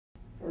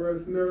or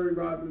as Mary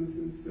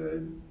Robinson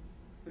said,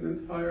 an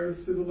entire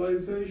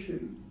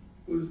civilization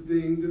was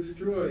being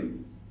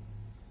destroyed.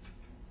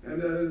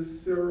 And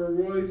as Sarah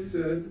Roy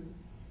said,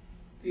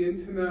 the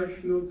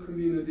international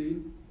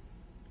community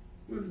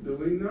was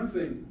doing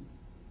nothing,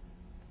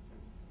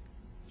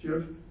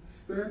 just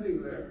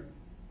standing there,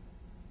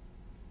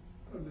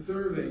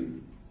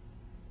 observing.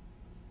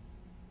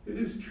 It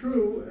is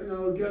true, and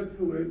I'll get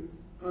to it,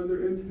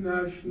 under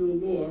international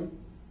law,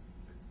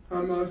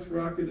 Hamas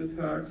rocket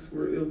attacks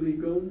were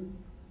illegal,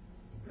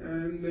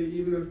 and they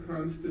even have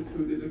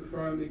constituted a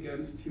crime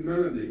against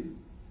humanity.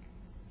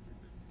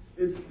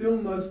 It still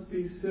must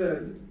be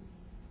said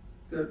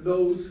that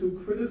those who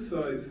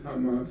criticize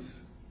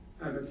Hamas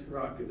and its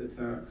rocket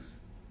attacks,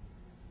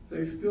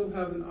 they still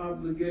have an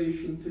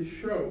obligation to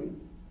show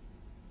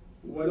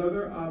what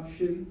other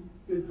option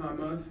did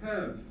Hamas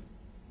have.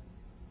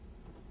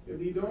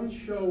 If you don't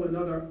show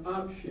another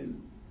option,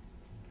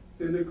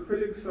 then the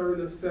critics are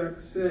in effect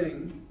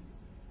saying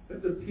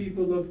that the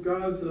people of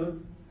Gaza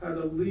had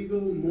a legal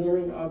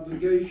moral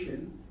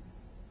obligation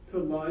to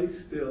lie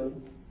still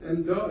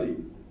and die.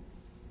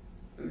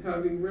 And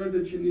having read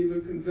the Geneva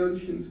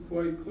Conventions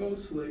quite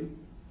closely,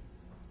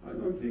 I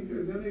don't think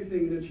there's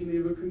anything in the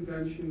Geneva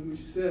Convention which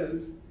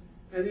says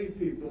any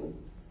people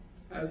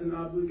has an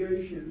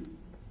obligation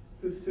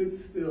to sit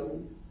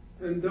still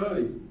and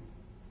die.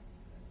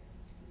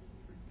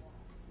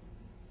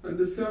 On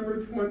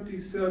December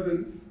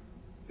 27th,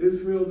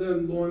 Israel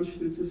then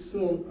launched its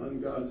assault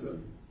on Gaza,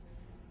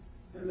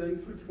 and then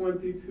for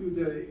 22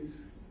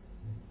 days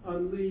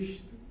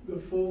unleashed the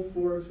full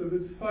force of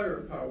its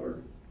firepower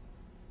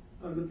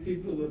on the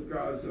people of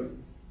Gaza.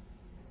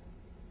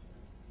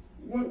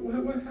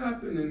 What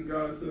happened in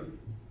Gaza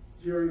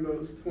during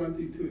those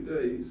 22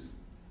 days?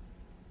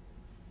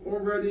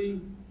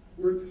 Already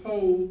we're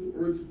told,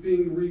 or it's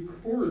being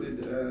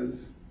recorded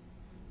as,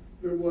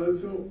 there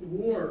was a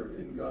war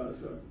in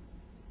Gaza.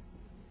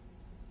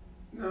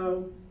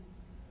 Now,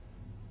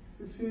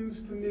 it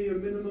seems to me a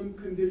minimum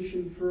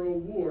condition for a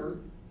war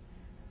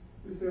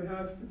is there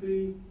has to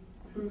be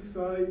two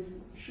sides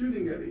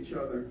shooting at each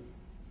other.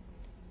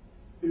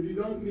 If you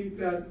don't meet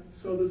that,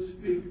 so to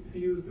speak, to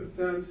use the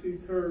fancy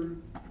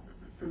term,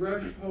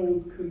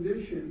 threshold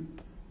condition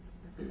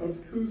of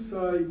two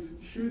sides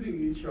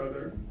shooting each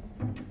other,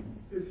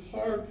 it's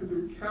hard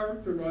to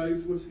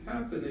characterize what's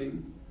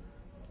happening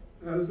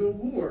as a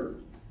war.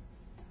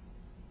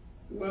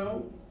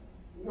 Well,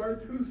 were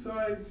two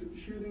sides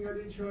shooting at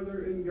each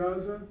other in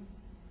Gaza?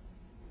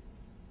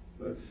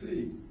 Let's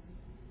see.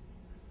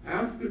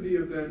 After the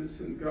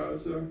events in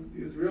Gaza,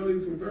 the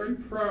Israelis were very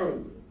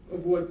proud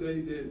of what they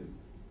did.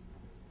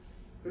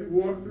 They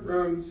walked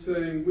around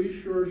saying, we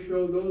sure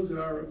show those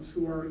Arabs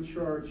who are in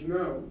charge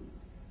now.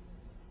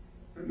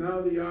 And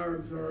now the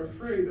Arabs are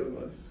afraid of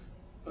us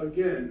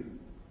again,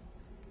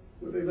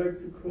 what they like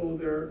to call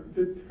their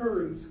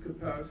deterrence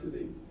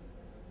capacity.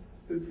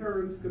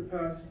 Deterrence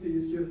capacity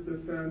is just a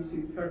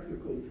fancy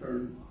technical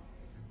term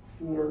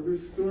for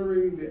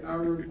restoring the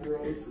Arab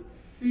world's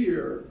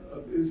fear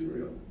of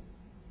Israel.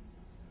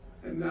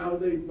 And now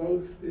they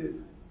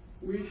boasted,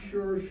 we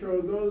sure show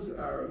those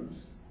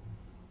Arabs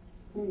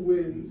who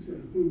wins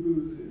and who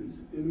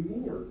loses in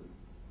war.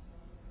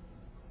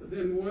 But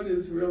then one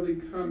Israeli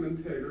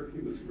commentator,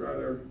 he was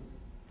rather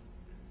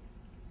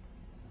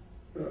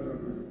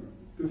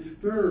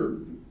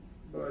disturbed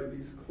by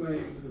these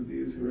claims of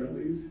the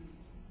Israelis.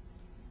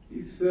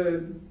 He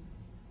said,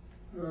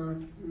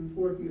 an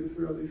important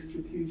Israeli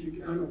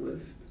strategic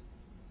analyst,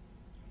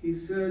 he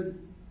said,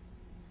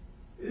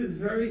 it is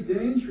very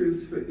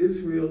dangerous for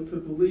Israel to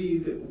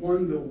believe it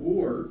won the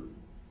war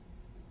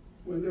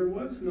when there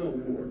was no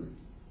war.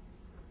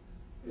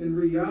 In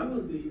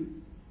reality,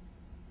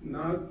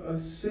 not a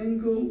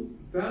single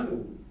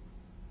battle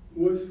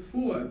was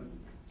fought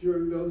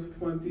during those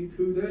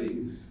 22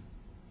 days.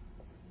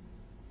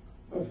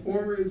 A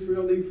former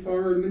Israeli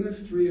foreign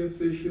ministry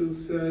official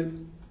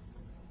said,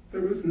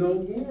 there was no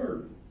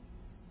war.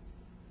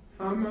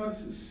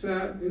 Hamas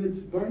sat in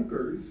its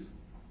bunkers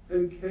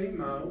and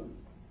came out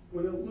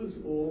when it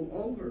was all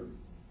over.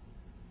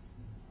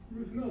 There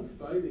was no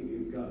fighting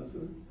in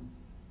Gaza.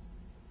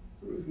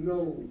 There was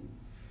no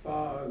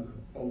fog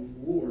of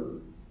war,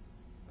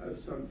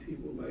 as some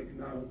people like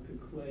now to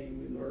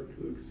claim in order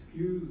to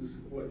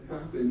excuse what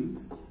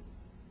happened.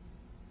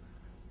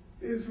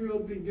 Israel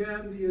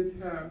began the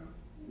attack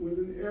with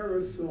an air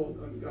assault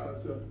on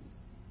Gaza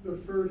the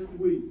first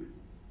week.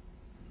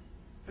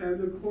 And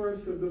in the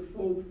course of the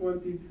full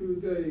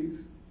 22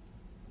 days,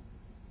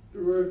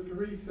 there were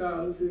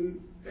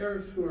 3,000 air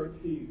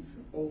sorties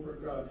over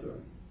Gaza,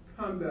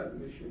 combat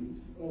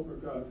missions over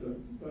Gaza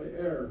by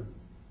air.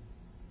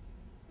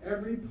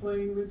 Every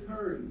plane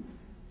returned.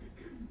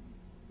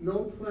 No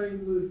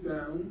plane was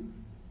down.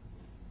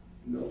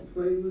 No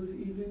plane was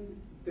even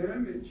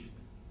damaged,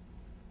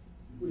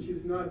 which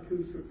is not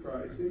too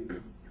surprising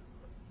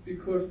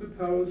because the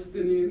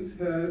Palestinians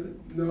had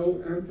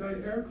no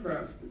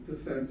anti-aircraft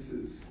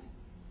defenses.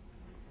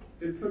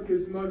 It took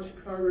as much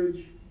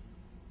courage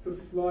to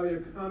fly a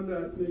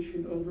combat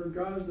mission over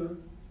Gaza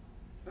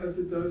as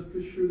it does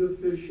to shoot a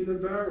fish in a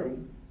barrel.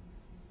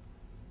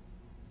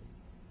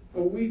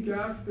 A week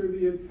after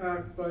the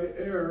attack by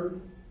air,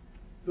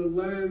 the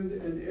land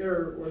and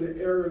air, or the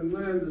air and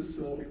land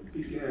assault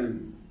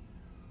began.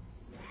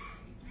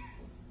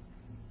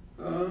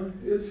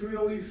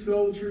 Israeli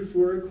soldiers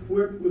were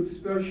equipped with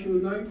special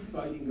night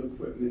fighting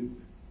equipment.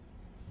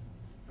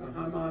 The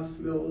Hamas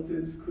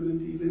militants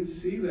couldn't even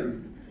see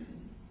them.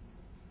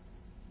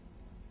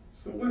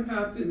 So what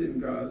happened in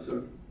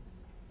Gaza?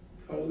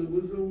 Told it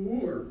was a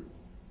war.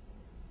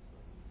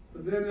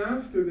 But then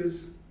after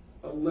this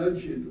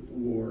alleged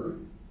war,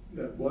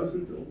 that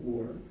wasn't a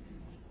war,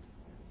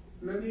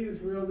 many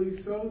Israeli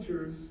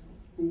soldiers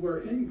who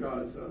were in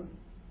Gaza,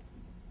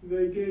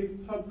 they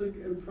gave public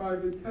and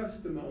private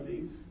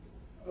testimonies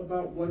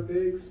about what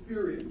they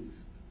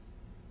experienced.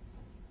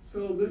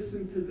 So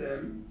listen to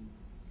them,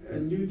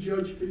 and you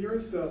judge for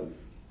yourself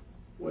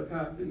what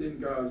happened in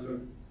Gaza.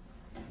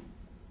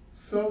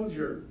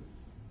 Soldier,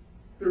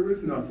 there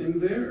was nothing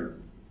there.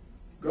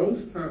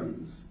 Ghost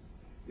towns,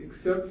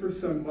 except for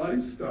some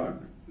livestock,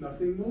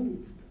 nothing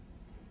moved.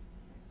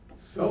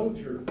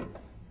 Soldier,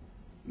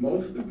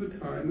 most of the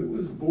time it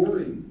was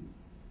boring.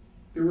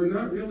 There were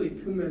not really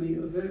too many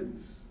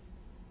events.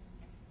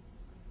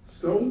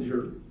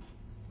 Soldier,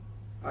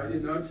 I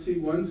did not see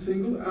one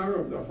single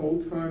Arab the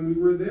whole time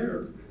we were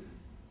there,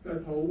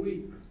 that whole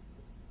week.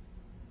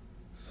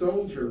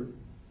 Soldier,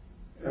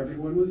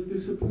 everyone was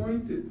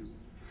disappointed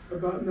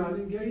about not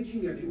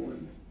engaging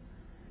anyone.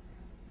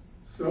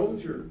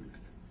 Soldier,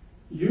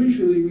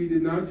 usually we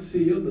did not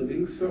see a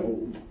living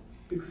soul,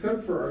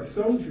 except for our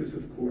soldiers,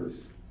 of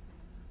course.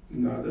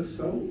 Not a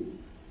soul.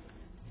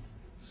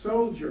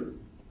 Soldier,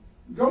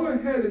 go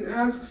ahead and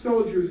ask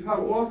soldiers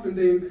how often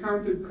they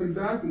encountered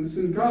combatants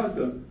in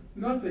Gaza.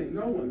 Nothing,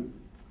 no one.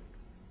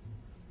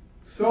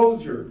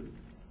 Soldier,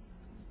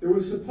 there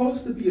was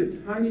supposed to be a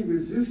tiny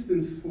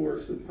resistance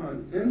force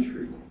upon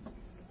entry,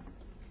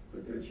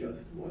 but there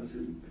just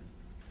wasn't.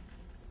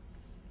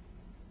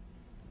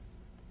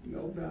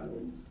 No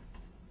battles,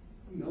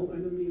 no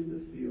enemy in the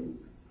field,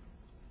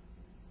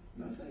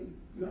 nothing,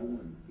 no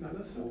one, not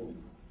a soul.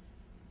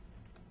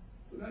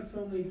 But that's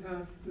only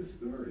half the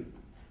story.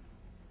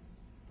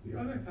 The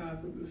other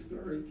half of the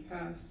story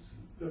casts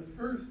the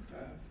first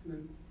half in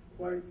a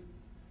quite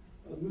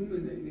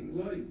illuminating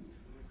light.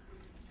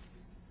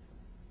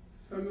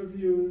 Some of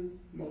you,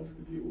 most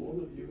of you, all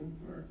of you,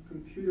 are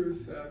computer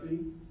savvy.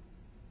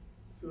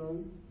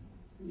 So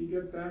when you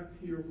get back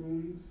to your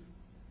rooms,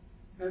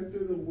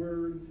 enter the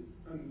words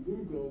on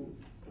Google,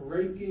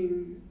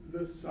 breaking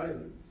the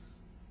silence.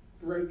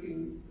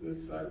 Breaking the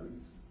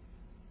silence.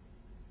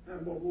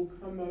 And what will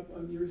come up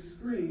on your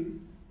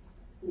screen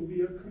will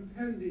be a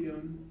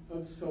compendium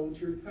of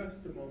soldier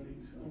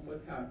testimonies on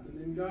what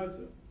happened in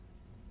Gaza.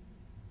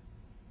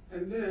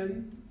 And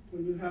then,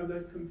 when you have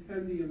that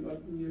compendium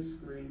up on your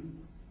screen,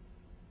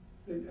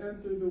 then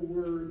enter the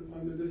word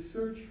under the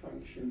search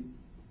function.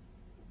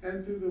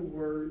 Enter the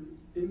word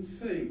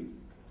insane.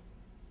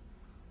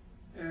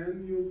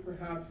 And you'll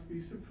perhaps be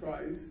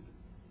surprised,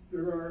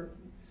 there are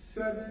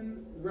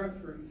 7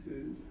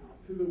 references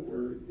to the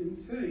word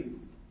insane.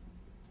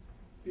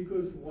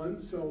 Because one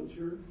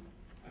soldier,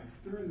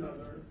 after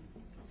another,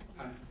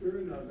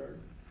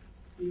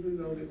 even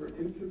though they were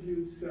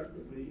interviewed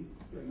separately,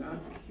 they're not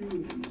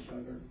cueing each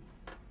other.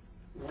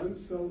 One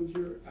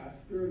soldier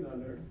after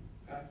another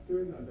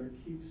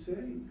keeps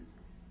saying,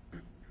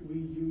 we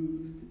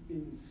used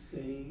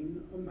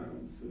insane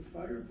amounts of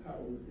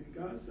firepower in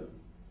Gaza.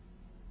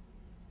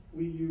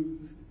 We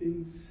used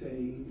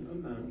insane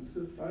amounts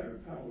of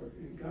firepower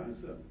in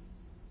Gaza.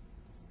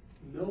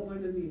 No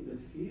enemy in the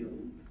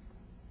field,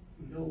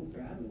 no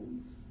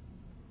battles,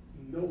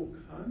 no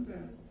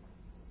combat,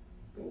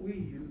 but we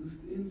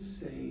used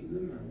insane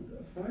amount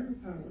of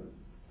firepower.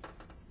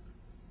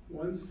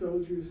 One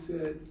soldier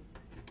said,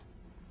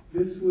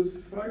 this was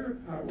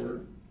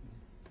firepower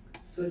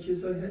such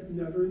as I had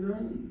never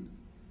known.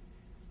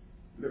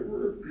 There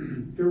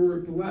were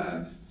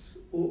blasts,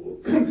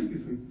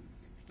 excuse me,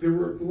 there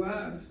were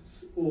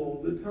blasts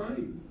all the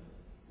time.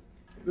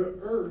 The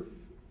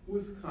earth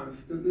was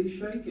constantly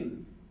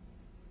shaking.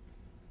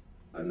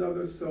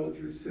 Another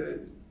soldier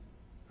said,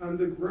 on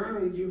the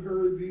ground you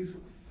heard these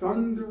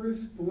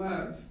thunderous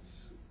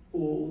blasts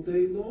all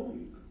day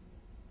long.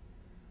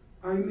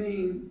 I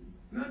mean,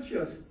 not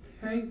just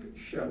tank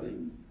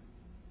shelling,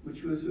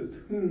 which was a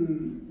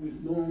tune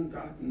we'd long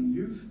gotten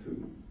used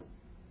to,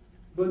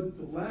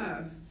 but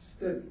blasts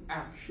that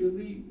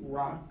actually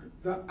rock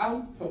the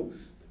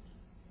outpost,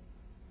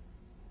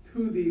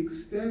 to the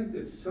extent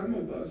that some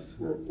of us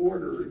were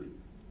ordered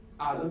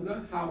out of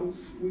the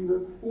house we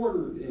were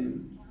quartered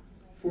in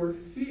for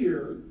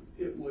fear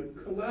it would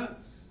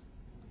collapse.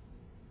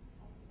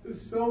 The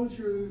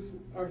soldiers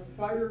are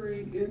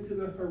firing into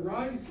the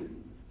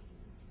horizon,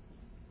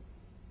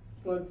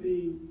 but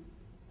the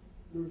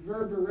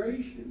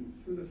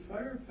reverberations from the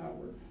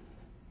firepower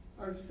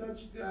are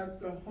such that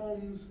the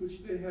homes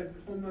which they had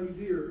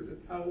commandeered, the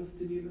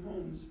Palestinian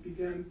homes,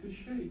 began to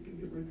shake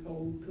and they were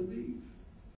told to leave.